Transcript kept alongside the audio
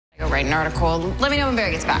write an article. Let me know when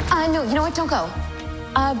Barry gets back. No, you know what? Don't go.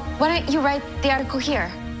 Why don't you write the article here?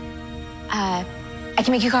 I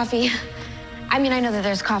can make you coffee. I mean, I know that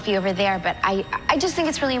there's coffee over there, but I just think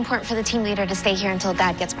it's really important for the team leader to stay here until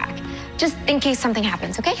Dad gets back. Just in case something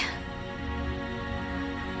happens, okay?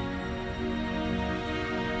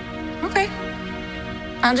 Okay.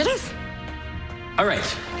 On it is. All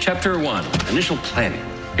right, chapter 1, initial planning.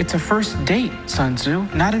 It's a first date, Sun Tzu,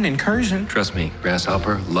 not an incursion. Trust me,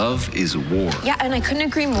 Grasshopper, love is war. Yeah, and I couldn't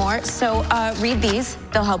agree more. So read these.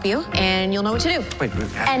 They'll help you, and you'll know what to do. Wait.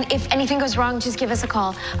 And if anything goes wrong, just give us a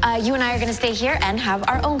call. You and I are going to stay here and have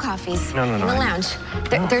our own coffees. No. In the lounge.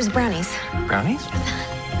 There's brownies. Brownies?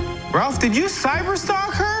 Ralph, did you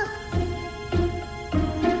cyberstalk her?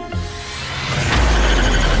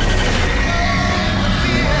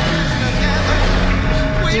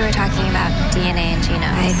 You were talking about DNA and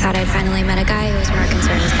genomes. I thought I'd finally met a guy who was more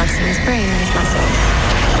concerned with flexing his brain than his muscles.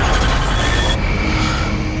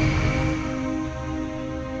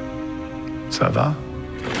 Ça va?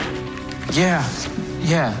 Yeah.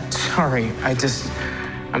 Sorry,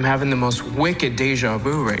 I'm having the most wicked deja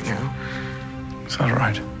vu right now. Is that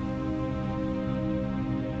right?